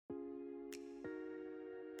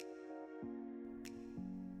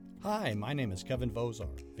Hi, my name is Kevin Vozar,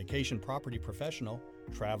 vacation property professional,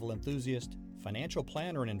 travel enthusiast, financial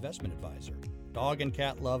planner and investment advisor, dog and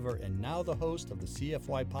cat lover, and now the host of the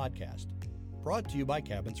CFY podcast, brought to you by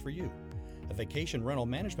Cabins for You, a vacation rental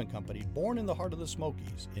management company born in the heart of the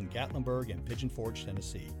Smokies in Gatlinburg and Pigeon Forge,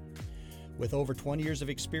 Tennessee. With over 20 years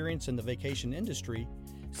of experience in the vacation industry,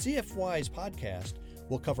 CFY's podcast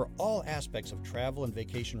will cover all aspects of travel and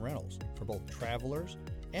vacation rentals for both travelers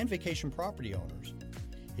and vacation property owners.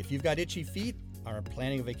 If you've got itchy feet, are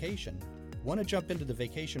planning a vacation, want to jump into the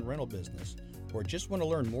vacation rental business, or just want to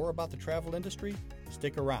learn more about the travel industry,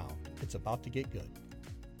 stick around. It's about to get good.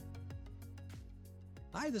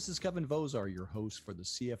 Hi, this is Kevin Vozar, your host for the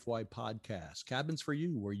CFY podcast, Cabins for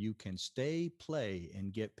You, where you can stay, play,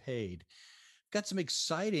 and get paid. Got some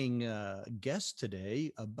exciting guests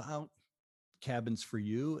today about Cabins for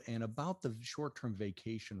You and about the short-term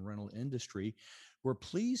vacation rental industry. We're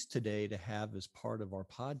pleased today to have as part of our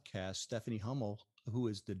podcast, Stephanie Hummel, who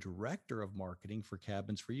is the Director of Marketing for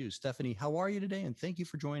Cabins for You. Stephanie, how are you today? And thank you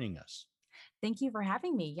for joining us. Thank you for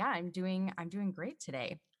having me. Yeah, I'm doing great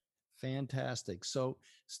today. Fantastic. So,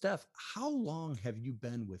 Steph, how long have you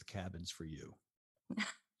been with Cabins for You?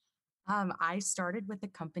 I started with the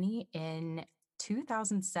company in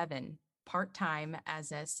 2007, part-time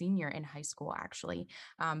as a senior in high school, actually.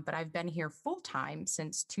 But I've been here full-time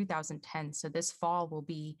since 2010. So this fall will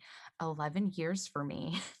be 11 years for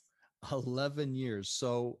me. 11 years.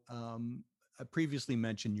 So I previously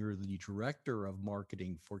mentioned you're the director of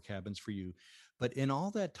marketing for Cabins for You. But in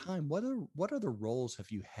all that time, what other roles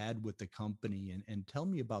have you had with the company? And tell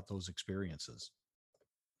me about those experiences.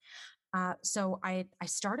 So I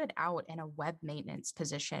started out in a web maintenance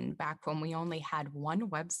position back when we only had one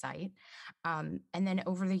website. And then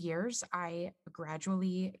over the years, I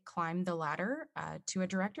gradually climbed the ladder to a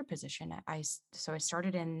director position. So I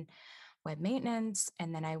started in web maintenance,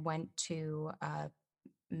 and then I went to a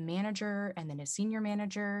manager and then a senior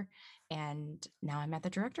manager, and now I'm at the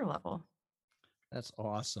director level. That's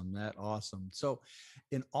awesome. Awesome. So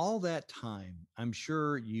in all that time, I'm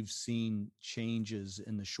sure you've seen changes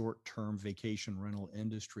in the short-term vacation rental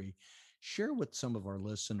industry. Share with some of our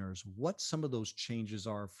listeners what some of those changes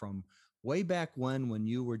are from way back when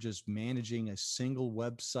you were just managing a single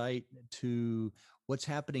website to what's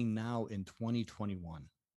happening now in 2021.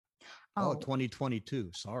 Oh,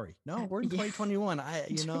 2022. Sorry. No, we're in 2021. I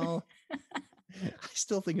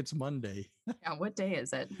still think it's Monday. Yeah, what day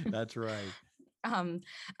is it? That's right.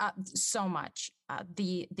 So much.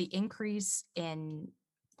 The increase in,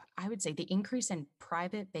 I would say, the increase in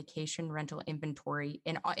private vacation rental inventory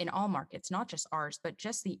in all markets, not just ours, but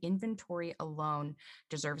just the inventory alone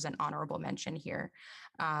deserves an honorable mention here.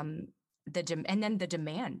 And then the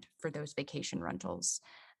demand for those vacation rentals,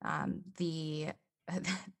 the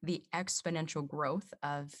the exponential growth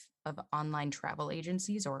of online travel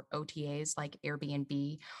agencies or OTAs like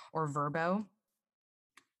Airbnb or Vrbo.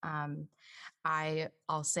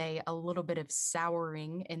 I'll say a little bit of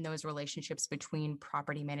souring in those relationships between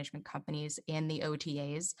property management companies and the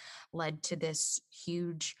OTAs led to this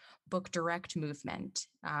huge book direct movement.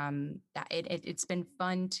 It's been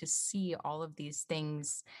fun to see all of these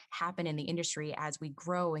things happen in the industry as we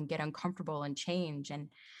grow and get uncomfortable and change. And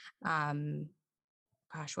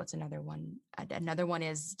gosh, what's another one? Another one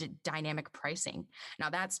is dynamic pricing. Now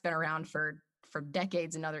that's been around for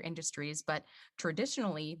decades in other industries, but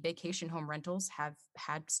traditionally vacation home rentals have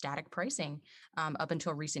had static pricing up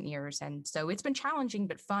until recent years. And so it's been challenging,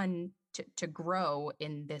 but fun to grow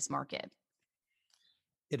in this market.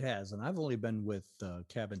 It has. And I've only been with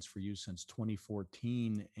Cabins for You since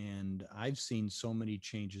 2014, and I've seen so many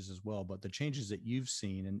changes as well. But the changes that you've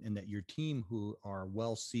seen and that your team, who are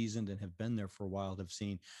well seasoned and have been there for a while, have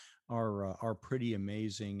seen are pretty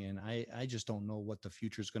amazing. And I just don't know what the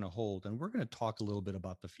future is going to hold. And we're going to talk a little bit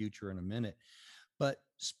about the future in a minute. But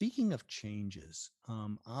speaking of changes,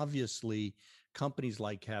 obviously companies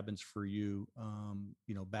like Cabins for You,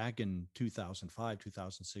 back in 2005,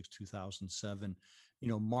 2006, 2007,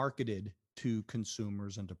 marketed to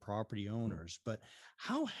consumers and to property owners. But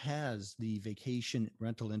how has the vacation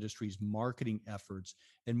rental industry's marketing efforts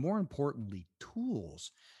and, more importantly,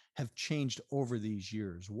 tools have changed over these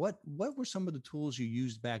years? What were some of the tools you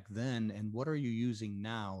used back then, and what are you using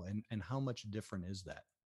now, and how much different is that?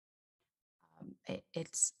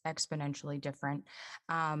 It's exponentially different.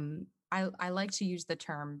 I like to use the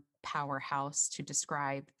term powerhouse to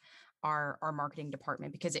describe our marketing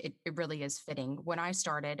department because it really is fitting. When I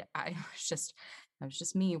started, I was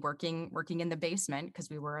just me working in the basement because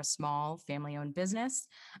we were a small family-owned business.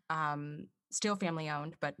 Still family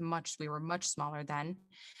owned, but we were much smaller then.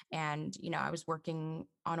 And, I was working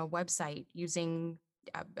on a website using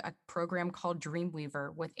a program called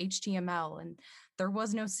Dreamweaver with HTML, and there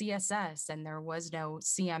was no CSS and there was no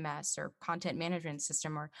CMS or content management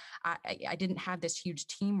system, or I didn't have this huge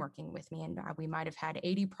team working with me, and we might have had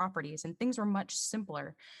 80 properties, and things were much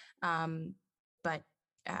simpler. But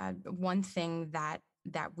one thing that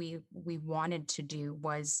we wanted to do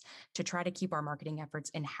was to try to keep our marketing efforts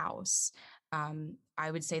in house. I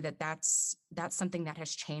would say that that's something that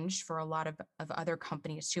has changed for a lot of other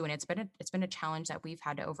companies too, and it's been a challenge that we've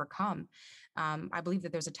had to overcome. I believe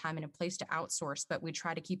that there's a time and a place to outsource, but we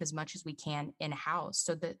try to keep as much as we can in house.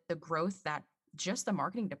 So the growth that just the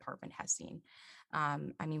marketing department has seen.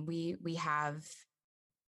 I mean, we have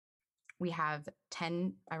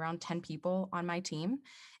 10 around 10 people on my team,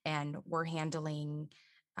 and we're handling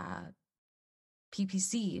uh,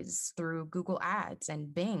 PPCs through Google Ads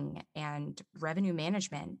and Bing, and revenue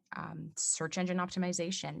management, search engine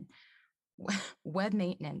optimization, web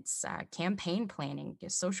maintenance, campaign planning,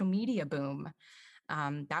 social media boom.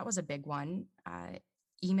 That was a big one.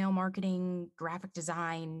 Email marketing, graphic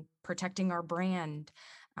design, protecting our brand,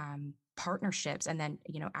 partnerships, and then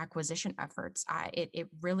acquisition efforts. It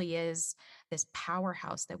really is this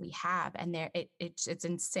powerhouse that we have, and it's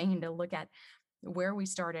insane to look at where we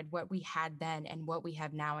started, what we had then, and what we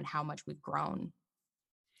have now, and how much we've grown.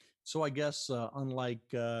 So I guess unlike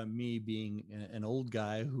me being an old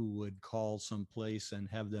guy who would call someplace and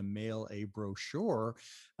have them mail a brochure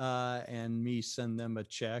and me send them a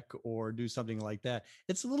check or do something like that,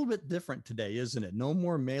 it's a little bit different today, isn't it? No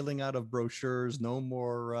more mailing out of brochures, no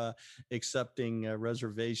more accepting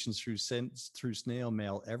reservations through snail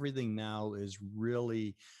mail. Everything now is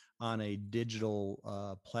really on a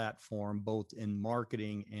digital platform, both in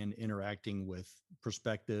marketing and interacting with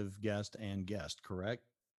prospective guest and guest, correct?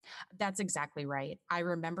 That's exactly right. I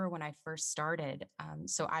remember when I first started.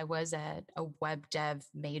 So I was a web dev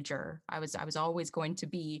major. I was always going to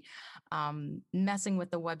be messing with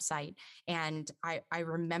the website, and I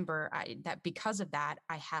remember that because of that,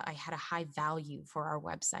 I had a high value for our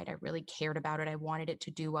website. I really cared about it. I wanted it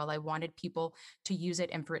to do well. I wanted people to use it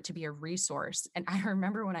and for it to be a resource. And I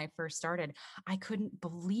remember when I first started, I couldn't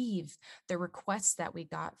believe the requests that we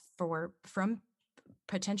got from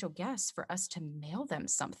potential guests for us to mail them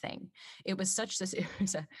something. It was such this it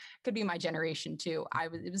was a could be my generation too.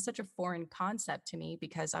 It was such a foreign concept to me,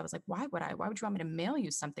 because I was like, why would you want me to mail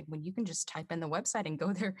you something when you can just type in the website and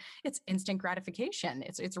go there? It's instant gratification.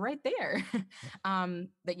 It's right there.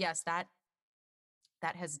 But yes, that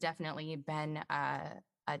has definitely been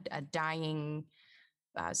a dying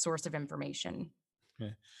source of information.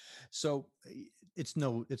 Yeah. So it's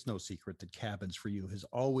no secret that Cabins for You has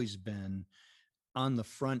always been on the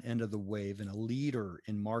front end of the wave and a leader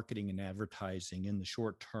in marketing and advertising in the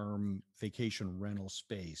short term vacation rental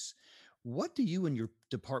space. What do you and your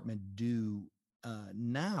department do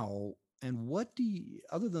now? And what do you,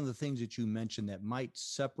 other than the things that you mentioned, that might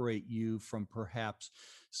separate you from perhaps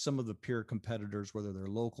some of the peer competitors, whether they're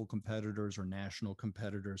local competitors or national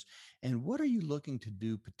competitors? And what are you looking to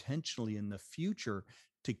do potentially in the future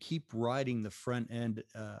to keep riding the front end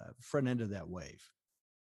of that wave?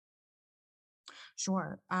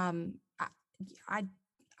 Sure. I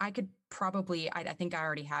I could probably I think I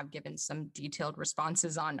already have given some detailed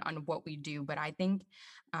responses on what we do, but I think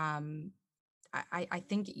um, I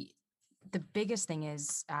think the biggest thing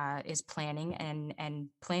is planning and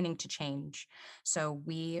planning to change. So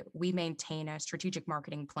we maintain a strategic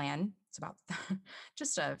marketing plan. It's about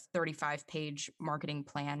just a 35-page marketing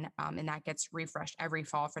plan, and that gets refreshed every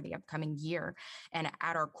fall for the upcoming year. And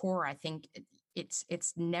at our core, I think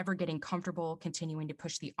it's never getting comfortable continuing to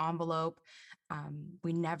push the envelope.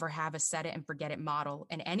 We never have a set it and forget it model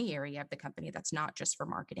in any area of the company that's not just for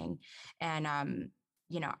marketing. And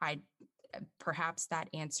I perhaps that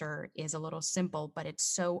answer is a little simple, but it's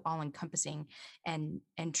so all encompassing and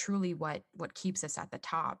truly what keeps us at the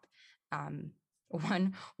top. Um,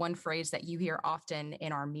 one phrase that you hear often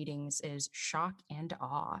in our meetings is shock and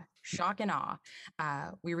awe. Shock and awe.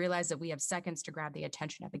 We realize that we have seconds to grab the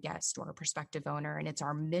attention of a guest or a prospective owner, and it's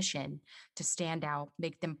our mission to stand out,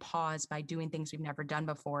 make them pause by doing things we've never done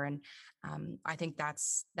before. And I think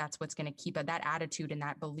that's what's going to keep it. That attitude and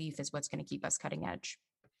that belief is what's going to keep us cutting edge.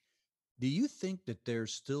 Do you think that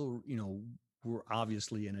there's still, we're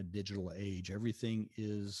obviously in a digital age. Everything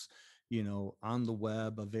is, on the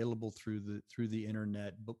web, available through the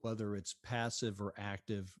internet, but whether it's passive or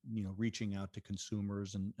active, reaching out to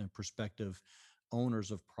consumers and prospective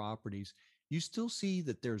owners of properties, you still see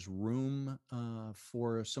that there's room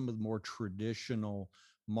for some of the more traditional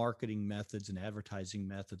marketing methods and advertising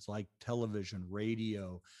methods like television,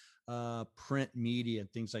 radio, print media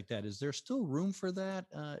and things like that. Is there still room for that?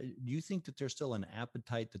 Do you think that there's still an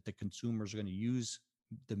appetite that the consumers are going to use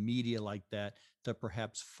the media like that to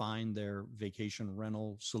perhaps find their vacation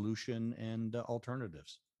rental solution and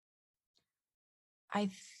alternatives? I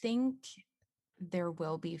think there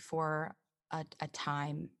will be for a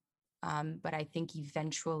time, but I think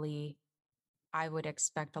eventually I would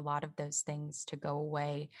expect a lot of those things to go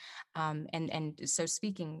away. And so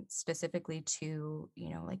speaking specifically to,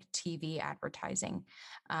 like TV advertising,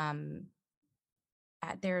 um,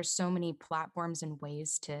 there are so many platforms and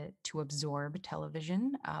ways to absorb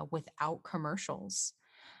television without commercials.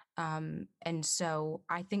 And so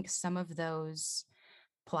I think some of those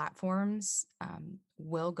platforms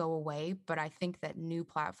will go away, but I think that new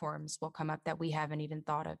platforms will come up that we haven't even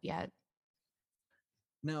thought of yet.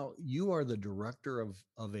 Now, you are the director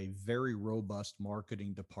of a very robust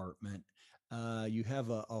marketing department. You have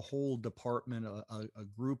a whole department, a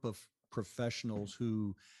group of professionals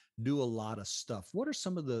who do a lot of stuff. What are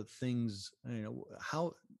some of the things,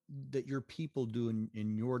 how that your people do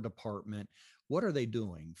in your department? What are they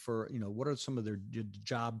doing for, what are some of their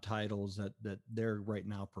job titles that they're right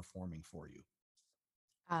now performing for you?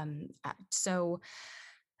 So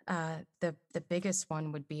the biggest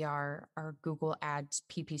one would be our Google Ads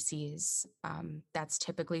PPCs. That's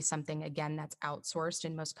typically something again that's outsourced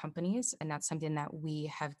in most companies, and that's something that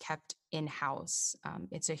we have kept in house.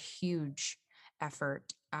 It's a huge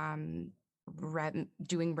effort.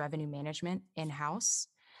 Doing revenue management in house,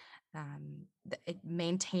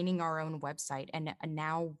 maintaining our own website, and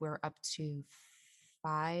now we're up to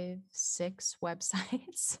 5, 6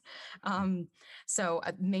 websites. So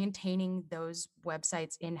maintaining those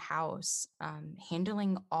websites in house,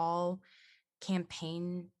 handling all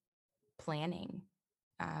campaign planning,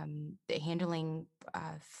 handling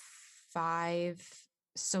 5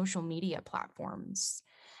 social media platforms,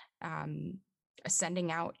 um,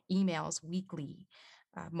 sending out emails weekly,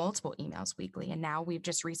 multiple emails weekly. And now we've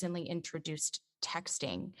just recently introduced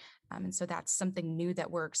texting. And so that's something new that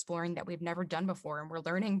we're exploring that we've never done before. And we're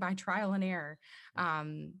learning by trial and error.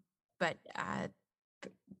 But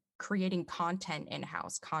creating content in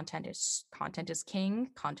house, content is king.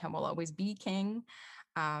 Content will always be king.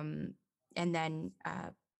 And then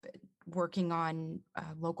working on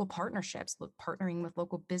local partnerships, partnering with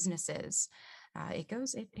local businesses.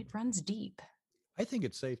 It runs deep. I think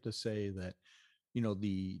it's safe to say that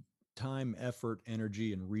the time, effort,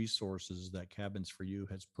 energy, and resources that Cabins for You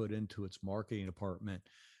has put into its marketing department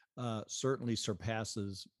certainly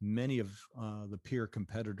surpasses many of the peer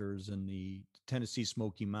competitors in the Tennessee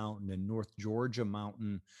Smoky Mountain and North Georgia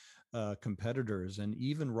Mountain competitors, and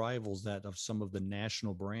even rivals that of some of the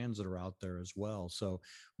national brands that are out there as well. So,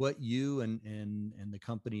 what you and the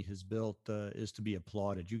company has built is to be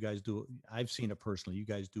applauded. You guys do. I've seen it personally. You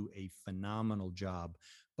guys do a phenomenal job,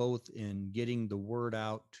 both in getting the word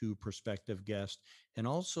out to prospective guests and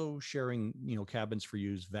also sharing, Cabins for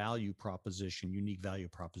You's value proposition, unique value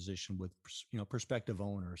proposition with, prospective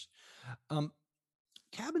owners. Um,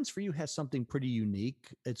 Cabins for You has something pretty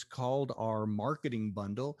unique. It's called our marketing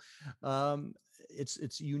bundle. Um,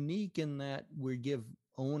 it's unique in that we give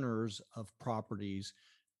owners of properties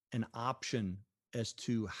an option as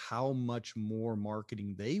to how much more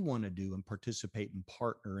marketing they want to do and participate and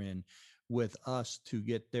partner in with us to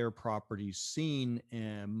get their properties seen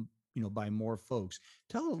and by more folks.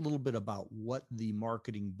 Tell a little bit about what the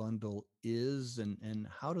marketing bundle is and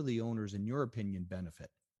how do the owners, in your opinion, benefit?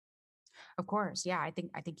 Of course. Yeah, I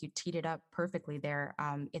think you teed it up perfectly there.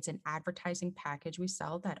 It's an advertising package we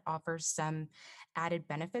sell that offers some added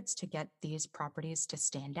benefits to get these properties to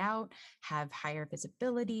stand out, have higher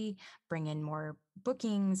visibility, bring in more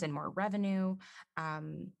bookings and more revenue.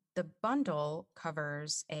 The bundle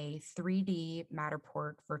covers a 3D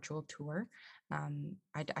Matterport virtual tour.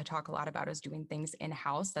 I talk a lot about us doing things in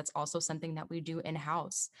house. That's also something that we do in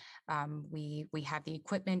house. We have the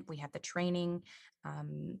equipment, we have the training,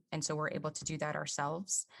 and so we're able to do that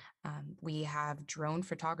ourselves. We have drone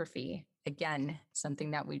photography, again,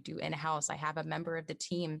 something that we do in house. I have a member of the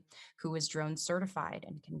team who is drone certified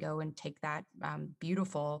and can go and take that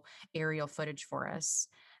beautiful aerial footage for us.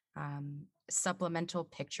 Supplemental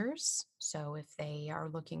pictures. So if they are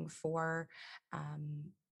looking for,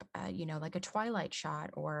 like a twilight shot,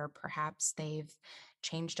 or perhaps they've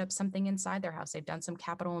changed up something inside their house, they've done some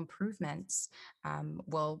capital improvements,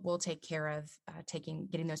 we'll take care of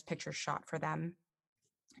getting those pictures shot for them.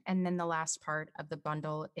 And then the last part of the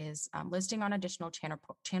bundle is listing on additional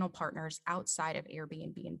channel partners outside of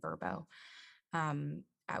Airbnb and Verbo.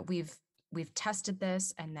 We've we've tested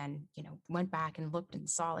this, and then went back and looked and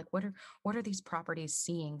saw like what are these properties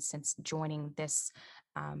seeing since joining this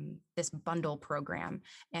bundle program.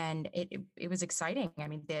 And it was exciting. I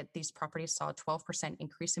mean, these properties saw a 12%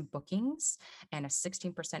 increase in bookings and a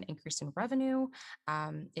 16% increase in revenue.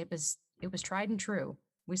 It was tried and true.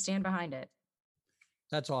 We stand behind it.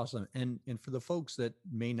 That's awesome. And for the folks that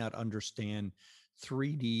may not understand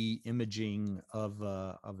 3D imaging of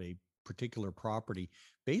a particular property,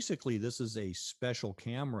 basically this is a special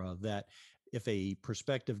camera that if a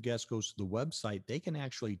prospective guest goes to the website, they can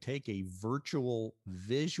actually take a virtual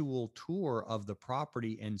visual tour of the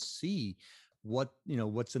property and see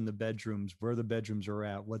what's in the bedrooms, where the bedrooms are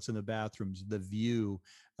at, what's in the bathrooms, the view,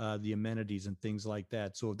 the amenities and things like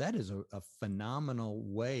that. So that is a phenomenal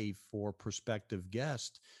way for prospective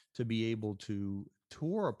guests to be able to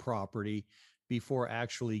tour a property before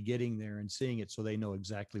actually getting there and seeing it, so they know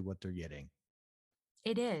exactly what they're getting.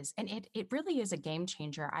 It is. And it really is a game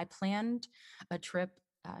changer. I planned a trip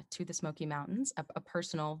to the Smoky Mountains, a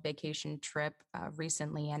personal vacation trip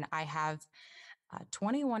recently, and I have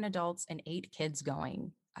 21 adults and 8 kids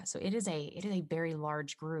going. So it is a very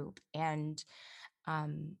large group. And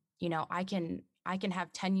I can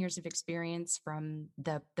have 10 years of experience from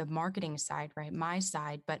the marketing side, right? My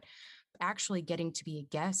side, but actually getting to be a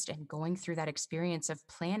guest and going through that experience of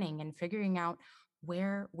planning and figuring out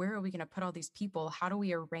where are we going to put all these people, how do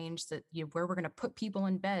we arrange that, where we're going to put people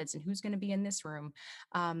in beds and who's going to be in this room.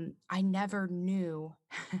 I never knew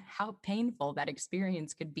how painful that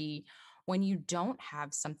experience could be when you don't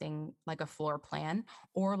have something like a floor plan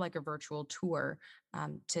or like a virtual tour,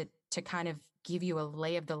 to kind of give you a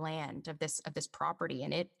lay of the land of this property.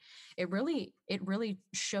 And it really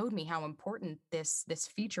showed me how important this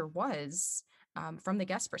feature was, from the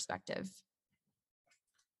guest perspective.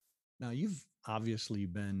 Now, you've obviously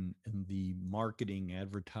been in the marketing,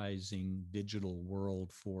 advertising, digital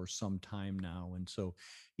world for some time now. And so,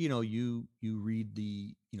 you read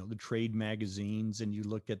the trade magazines, and you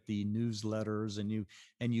look at the newsletters, and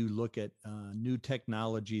you look at new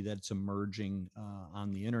technology that's emerging on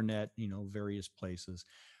the internet, various places.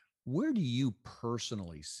 Where do you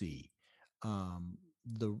personally see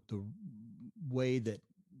the way that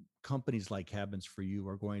companies like Cabins for You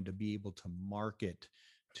are going to be able to market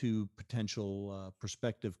to potential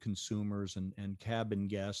prospective consumers and cabin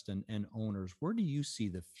guests and owners? Where do you see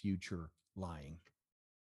the future lying?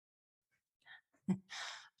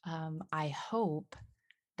 I hope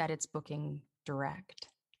that it's booking direct.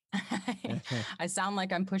 I sound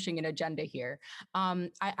like I'm pushing an agenda here.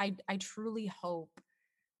 I truly hope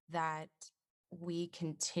that we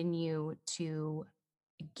continue to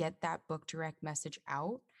get that book direct message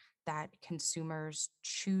out, that consumers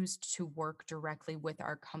choose to work directly with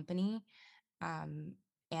our company. Um,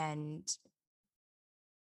 and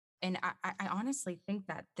and I honestly think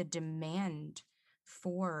that the demand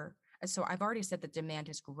for, so I've already said the demand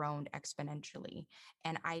has grown exponentially,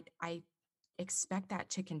 and I expect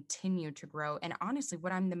that to continue to grow. And honestly,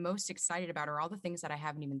 what I'm the most excited about are all the things that I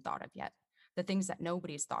haven't even thought of yet, the things that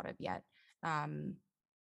nobody's thought of yet. Um,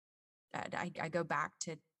 I go back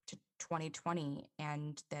to 2020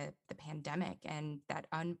 and the pandemic, and that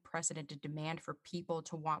unprecedented demand for people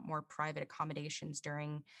to want more private accommodations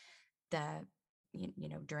during the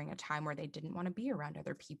during a time where they didn't want to be around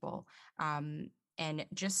other people. And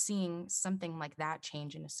just seeing something like that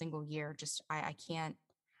change in a single year, just I can't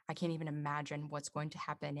even imagine what's going to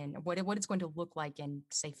happen and what it's going to look like in,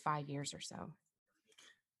 say, 5 years or so.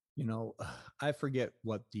 You know, I forget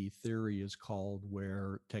what the theory is called,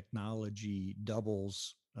 where technology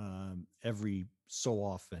doubles every so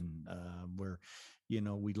often, where,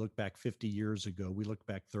 we look back 50 years ago, we look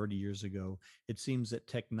back 30 years ago. It seems that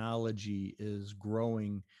technology is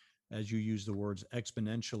growing, as you use the words,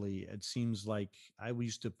 exponentially. It seems like I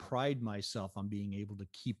used to pride myself on being able to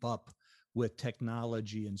keep up with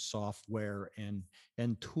technology and software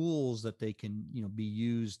and tools that they can, be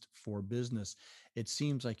used for business. It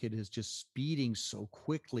seems like it is just speeding so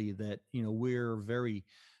quickly that we're very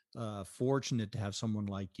fortunate to have someone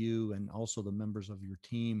like you and also the members of your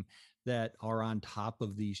team that are on top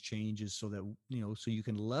of these changes, so that so you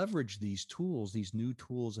can leverage these new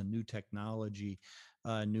tools and new technology,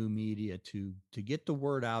 new media to get the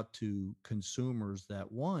word out to consumers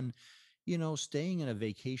that, one, staying in a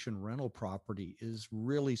vacation rental property is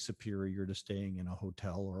really superior to staying in a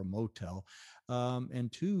hotel or a motel.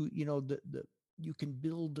 And two, you can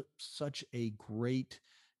build such a great,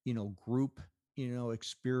 group,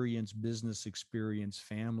 experience, business experience,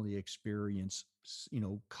 family experience,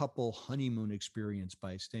 couple honeymoon experience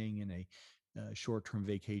by staying in a short-term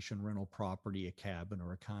vacation rental property, a cabin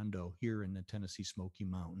or a condo here in the Tennessee Smoky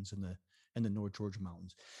Mountains, in the and the North Georgia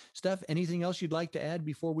mountains. Steph, anything else you'd like to add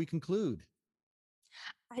before we conclude?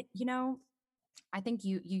 I, you know, I think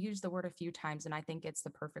you used the word a few times, and I think it's the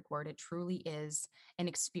perfect word. It truly is an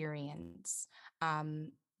experience.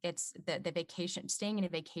 Um, it's the vacation, staying in a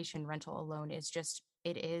vacation rental alone is just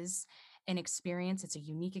it is an experience. It's a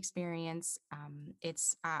unique experience. I'm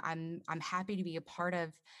happy to be a part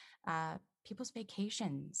of people's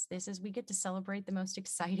vacations. This is we get to celebrate the most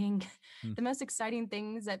exciting, Hmm. the most exciting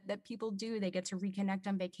things that people do. They get to reconnect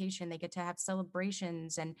on vacation. They get to have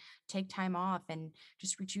celebrations and take time off and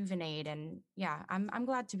just rejuvenate. And yeah, I'm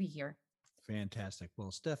glad to be here. Fantastic. Well,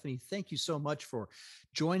 Stephanie, thank you so much for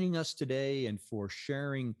joining us today and for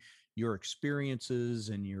sharing your experiences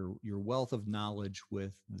and your wealth of knowledge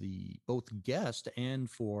with the both guest and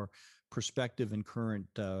for prospective and current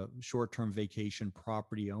short-term vacation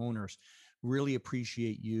property owners. Really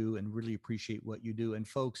appreciate you and really appreciate what you do. And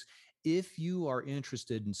folks, if you are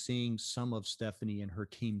interested in seeing some of Stephanie and her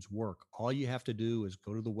team's work, all you have to do is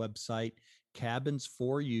go to the website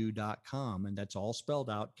cabins4u.com, and that's all spelled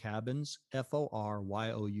out, cabins,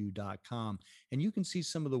 FORYOU.com. And you can see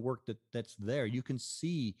some of the work that's there. You can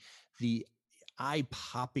see the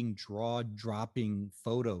eye-popping, jaw-dropping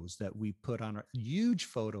photos that we put on, huge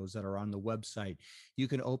photos that are on the website. You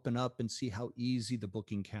can open up and see how easy the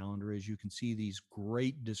booking calendar is. You can see these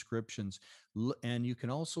great descriptions, and you can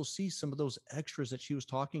also see some of those extras that she was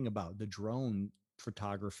talking about, the drone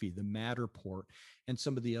photography, the Matterport, and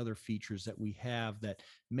some of the other features that we have that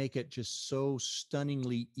make it just so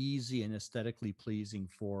stunningly easy and aesthetically pleasing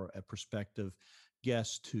for a prospective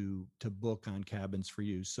guest to book on Cabins for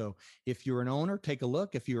You. So if you're an owner, take a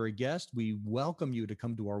look. If you're a guest, we welcome you to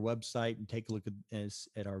come to our website and take a look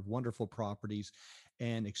at our wonderful properties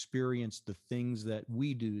and experience the things that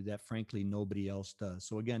we do that frankly nobody else does.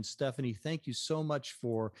 So again, Stephanie, thank you so much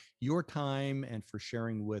for your time and for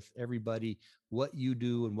sharing with everybody what you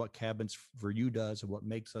do and what Cabins for You does and what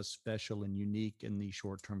makes us special and unique in the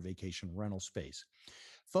short-term vacation rental space.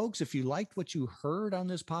 Folks, if you liked what you heard on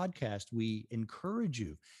this podcast, we encourage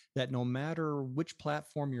you that no matter which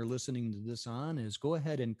platform you're listening to this on is, go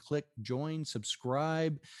ahead and click join,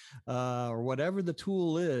 subscribe, or whatever the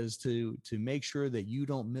tool is to make sure that you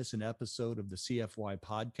don't miss an episode of the CFY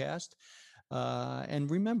podcast. And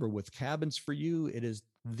remember, with Cabins for You, it is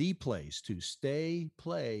the place to stay,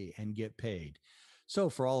 play, and get paid. So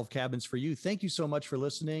for all of Cabins for You, thank you so much for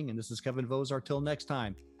listening. And this is Kevin Vozar. Till next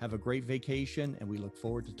time, have a great vacation, and we look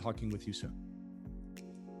forward to talking with you soon.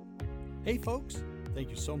 Hey, folks, thank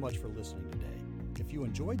you so much for listening today. If you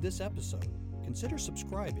enjoyed this episode, consider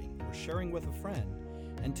subscribing or sharing with a friend,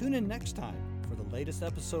 and tune in next time for the latest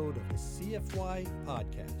episode of the CFY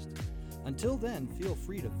podcast. Until then, feel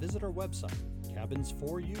free to visit our website,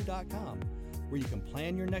 cabins4u.com, where you can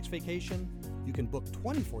plan your next vacation, you can book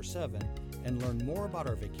 24/7, and learn more about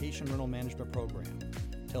our vacation rental management program.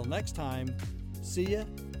 Till next time, see ya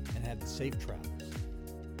and have safe travels.